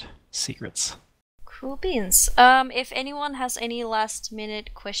secrets. Cool beans. If anyone has any last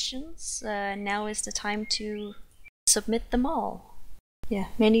minute questions, now is the time to submit them all. Yeah,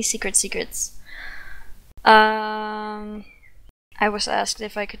 many secrets. I was asked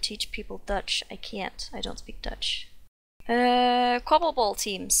if I could teach people Dutch. I can't. I don't speak Dutch. Quabble Ball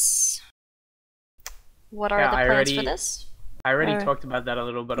teams. What are the plans for this? I already talked about that a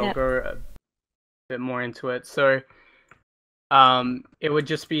little, but I'll go a bit more into it. So, it would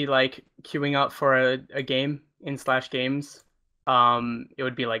just be like queuing up for a game in /games. It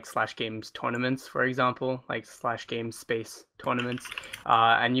would be like /games tournaments, for example, like /games space tournaments,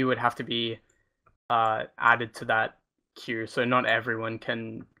 and you would have to be added to that queue. So not everyone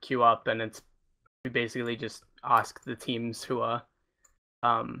can queue up, and we basically just ask the teams who are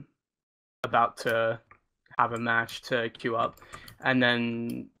about to have a match to queue up, and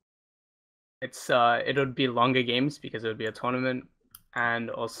then it would be longer games because it would be a tournament, and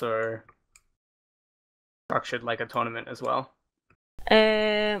also structured like a tournament as well.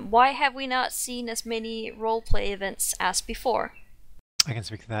 Why have we not seen as many roleplay events as before? I can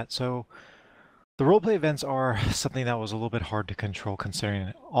speak to that. So the roleplay events are something that was a little bit hard to control,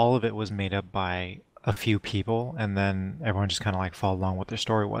 considering all of it was made up by a few people, and then everyone just kind of like followed along what their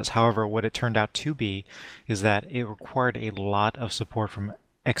story was. However, what it turned out to be is that it required a lot of support from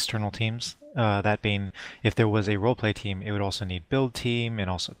external teams. That being, if there was a roleplay team, it would also need build team,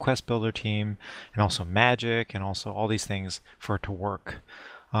 and also quest builder team, and also magic, and also all these things for it to work.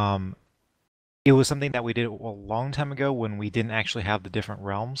 It was something that we did a long time ago when we didn't actually have the different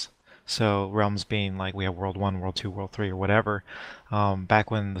realms. So realms being like we have World 1, World 2, World 3, or whatever.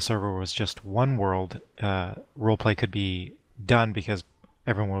 Back when the server was just one world, roleplay could be done because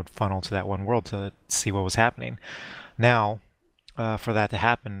everyone would funnel to that one world to see what was happening. Now, for that to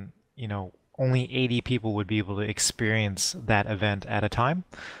happen, only 80 people would be able to experience that event at a time.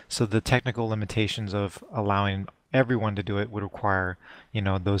 So the technical limitations of allowing everyone to do it would require,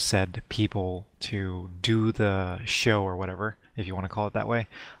 those said people to do the show or whatever, if you want to call it that way,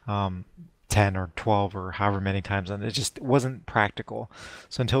 10 or 12 or however many times, and it just wasn't practical.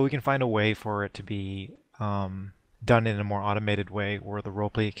 So until we can find a way for it to be done in a more automated way where the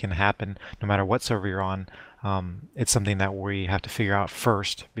roleplay can happen no matter what server you're on, it's something that we have to figure out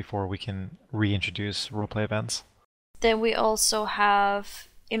first before we can reintroduce roleplay events. Then we also have,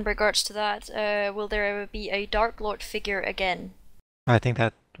 in regards to that, will there ever be a Dark Lord figure again? I think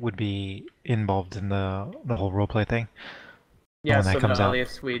that would be involved in the whole roleplay thing. Yeah, so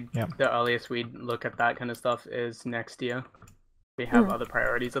the earliest we'd look at that kind of stuff is next year. We have other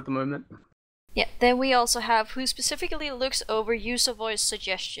priorities at the moment. Yeah, then we also have who specifically looks over user voice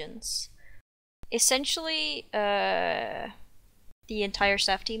suggestions. Essentially, the entire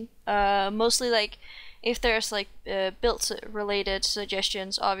staff team. Mostly like, if there's like build related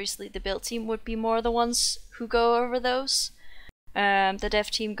suggestions, obviously the build team would be more the ones who go over those. The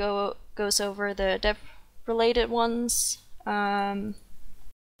dev team goes over the dev related ones.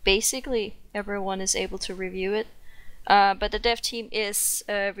 Basically everyone is able to review it. But the dev team is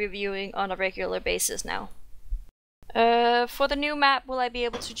reviewing on a regular basis now. For the new map, will I be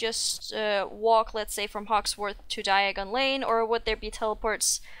able to just walk, let's say, from Hawksworth to Diagon Lane, or would there be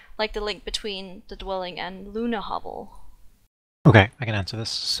teleports like the link between the dwelling and Luna Hovel? Okay, I can answer this.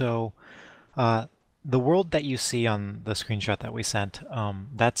 So the world that you see on the screenshot that we sent,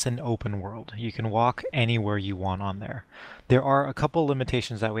 that's an open world. You can walk anywhere you want on there. There are a couple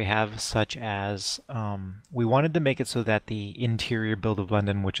limitations that we have, such as we wanted to make it so that the interior build of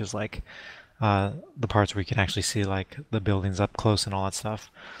London, which is like the parts where you can actually see like the buildings up close and all that stuff,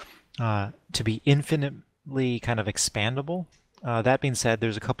 to be infinitely kind of expandable. That being said,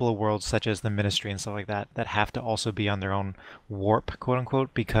 there's a couple of worlds such as the Ministry and stuff like that that have to also be on their own warp, quote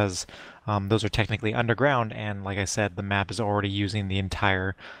unquote, because those are technically underground, and like I said, the map is already using the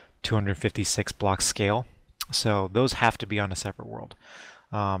entire 256 block scale, so those have to be on a separate world.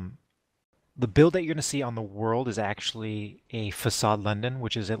 The build that you're going to see on the world is actually a facade London,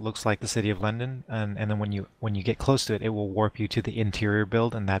 which is, it looks like the city of London, and then when you get close to it, it will warp you to the interior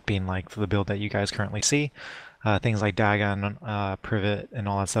build, and that being like the build that you guys currently see. Things like Dagon, Privet, and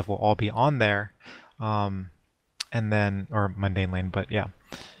all that stuff will all be on there, and then, or Mundane Lane, but yeah.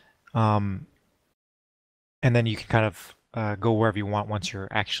 And then you can kind of go wherever you want once you're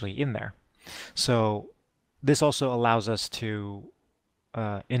actually in there. So this also allows us to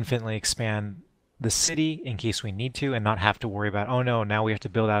infinitely expand the city in case we need to, and not have to worry about, oh no, now we have to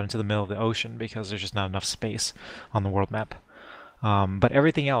build out into the middle of the ocean because there's just not enough space on the world map. But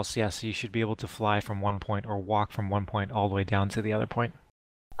everything else, yes, you should be able to fly from one point or walk from one point all the way down to the other point.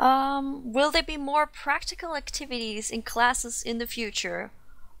 Will there be more practical activities in classes in the future,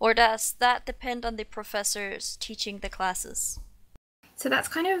 or does that depend on the professors teaching the classes? So that's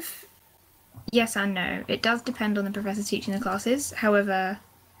kind of yes and no. It does depend on the professors teaching the classes. However,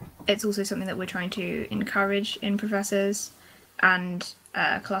 it's also something that we're trying to encourage in professors, and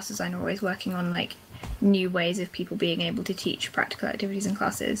class design are always working on like new ways of people being able to teach practical activities in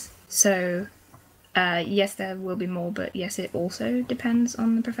classes. So yes, there will be more, but yes, it also depends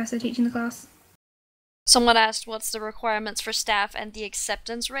on the professor teaching the class. Someone asked what's the requirements for staff and the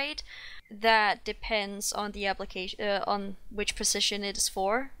acceptance rate. That depends on the application, on which position it is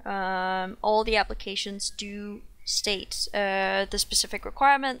for. All the applications do state the specific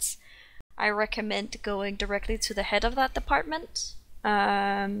requirements. I recommend going directly to the head of that department.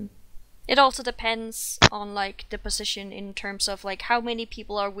 It also depends on like the position in terms of like how many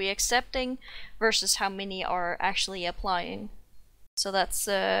people are we accepting versus how many are actually applying. So that's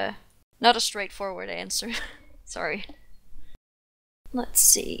not a straightforward answer. Sorry. Let's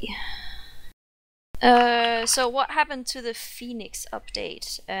see. So what happened to the Phoenix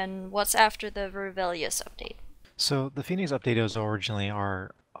update, and what's after the Rebellious update? So the Phoenix update was originally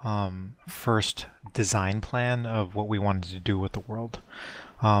our first design plan of what we wanted to do with the world.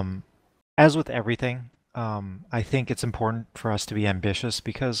 As with everything, I think it's important for us to be ambitious,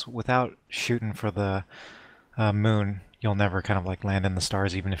 because without shooting for the moon, you'll never kind of like land in the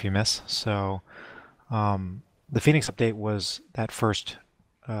stars even if you miss. So the Phoenix update was that first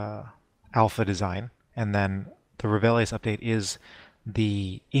alpha design, and then the Rebellious update is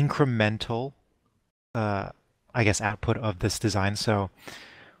the incremental, I guess, output of this design. So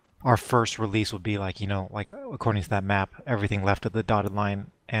our first release would be like, you know, like according to that map, everything left at the dotted line,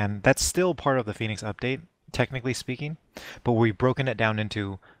 and that's still part of the Phoenix update, technically speaking, but we've broken it down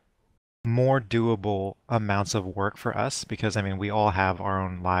into more doable amounts of work for us, because I mean, we all have our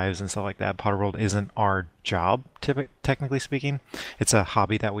own lives and stuff like that. Potterworld isn't our job, technically speaking. It's a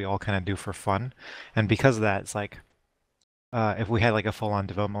hobby that we all kind of do for fun, and because of that, it's like if we had like a full-on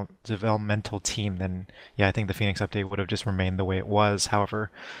developmental team, then yeah, I think the Phoenix update would have just remained the way it was.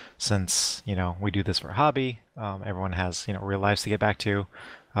 However, since, you know, we do this for a hobby, everyone has, you know, real lives to get back to,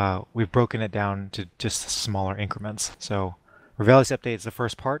 we've broken it down to just smaller increments. So Rebellious update is the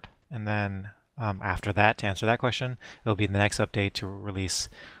first part, and then after that, to answer that question, it'll be the next update to release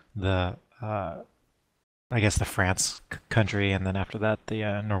the I guess the France country, and then after that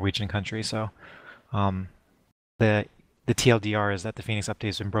the Norwegian country. So the TLDR is that the Phoenix update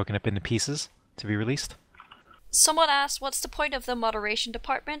has been broken up into pieces to be released. Someone asked, what's the point of the moderation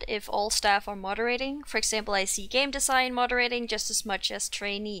department if all staff are moderating? For example, I see game design moderating just as much as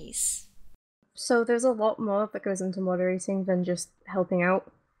trainees. So there's a lot more that goes into moderating than just helping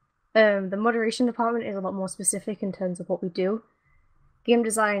out. The moderation department is a lot more specific in terms of what we do. Game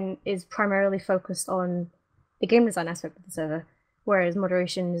design is primarily focused on the game design aspect of the server, whereas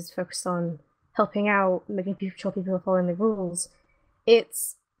moderation is focused on helping out, making sure people are following the rules.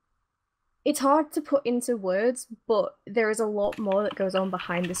 It's hard to put into words, but there is a lot more that goes on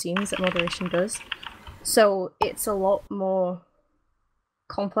behind the scenes that moderation does. So it's a lot more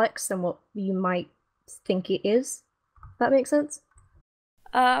complex than what you might think it is. If that makes sense?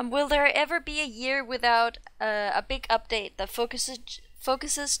 Will there ever be a year without a big update that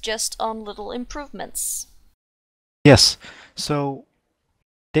focuses just on little improvements? Yes. So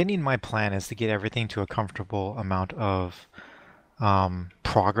Stating my plan is to get everything to a comfortable amount of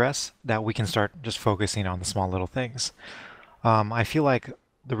progress that we can start just focusing on the small little things. I feel like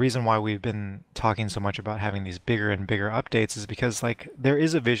the reason why we've been talking so much about having these bigger and bigger updates is because like there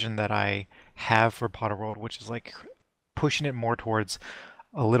is a vision that I have for Potterworld, which is like pushing it more towards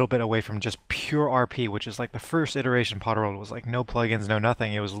a little bit away from just pure RP, which is like the first iteration of Potterworld was like no plugins, no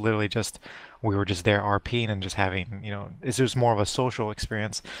nothing. It was literally just we were just there RPing and just having, you know, it's just more of a social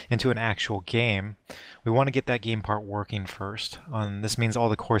experience into an actual game. We want to get that game part working first. This means all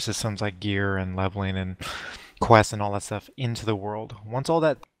the core systems like gear and leveling and quests and all that stuff into the world. Once all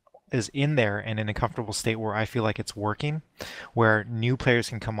that is in there and in a comfortable state where I feel like it's working, where new players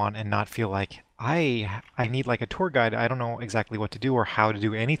can come on and not feel like I need like a tour guide, I don't know exactly what to do or how to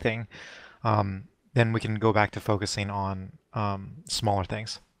do anything, then we can go back to focusing on smaller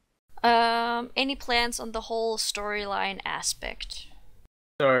things. Any plans on the whole storyline aspect?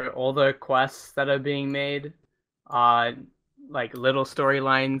 So all the quests that are being made are like little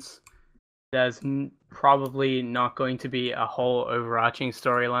storylines. There's probably not going to be a whole overarching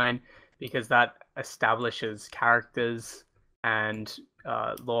storyline because that establishes characters and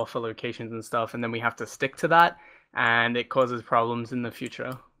lore for locations and stuff, and then we have to stick to that, and it causes problems in the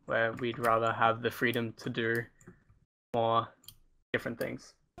future where we'd rather have the freedom to do more different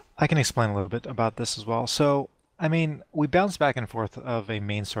things. I can explain a little bit about this as well. So, I mean, we bounce back and forth of a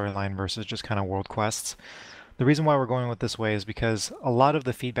main storyline versus just kind of world quests. The reason why we're going with this way is because a lot of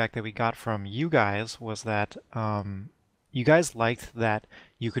the feedback that we got from you guys was that you guys liked that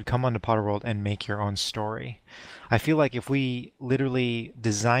you could come onto Potterworld and make your own story. I feel like if we literally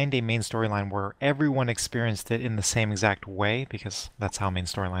designed a main storyline where everyone experienced it in the same exact way, because that's how main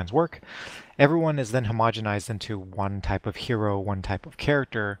storylines work, everyone is then homogenized into one type of hero, one type of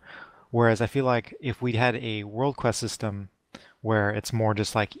character, whereas I feel like if we had a world quest system where it's more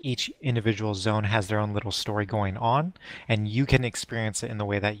just like each individual zone has their own little story going on, and you can experience it in the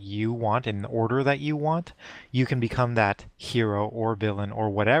way that you want, in the order that you want. You can become that hero or villain or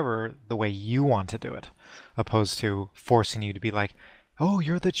whatever the way you want to do it, opposed to forcing you to be like, oh,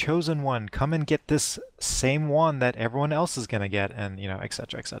 you're the chosen one, come and get this same one that everyone else is gonna get, and you know,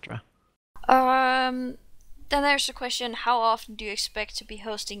 etc., etc. Then there's a question, how often do you expect to be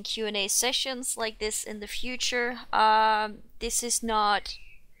hosting Q&A sessions like this in the future? This is not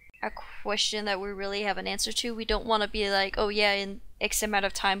a question that we really have an answer to. We don't want to be like, oh yeah, in X amount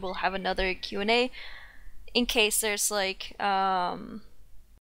of time we'll have another Q&A, in case there's like not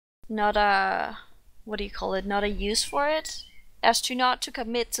a, what do you call it, not a use for it, as to not to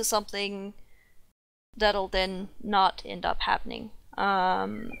commit to something that'll then not end up happening.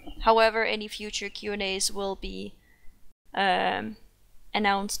 However, any future Q&As will be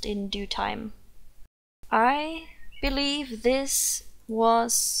announced in due time. I believe this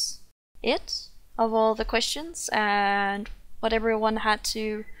was it of all the questions and what everyone had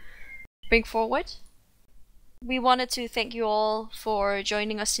to bring forward. We wanted to thank you all for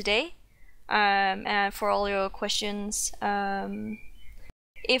joining us today and for all your questions.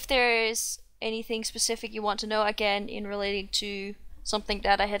 If there is anything specific you want to know, again, in relating to something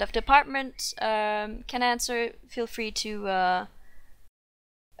that a head of department can answer, feel free to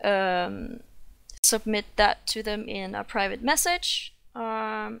submit that to them in a private message.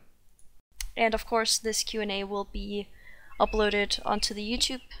 And of course, this Q&A will be uploaded onto the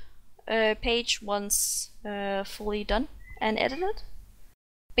YouTube page once fully done and edited.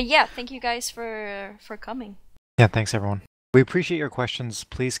 But yeah, thank you guys for coming. Yeah, thanks everyone. We appreciate your questions.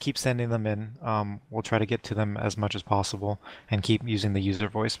 Please keep sending them in. We'll try to get to them as much as possible and keep using the user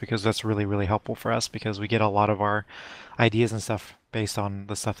voice, because that's really, really helpful for us, because we get a lot of our ideas and stuff based on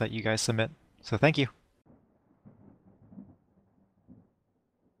the stuff that you guys submit. So thank you.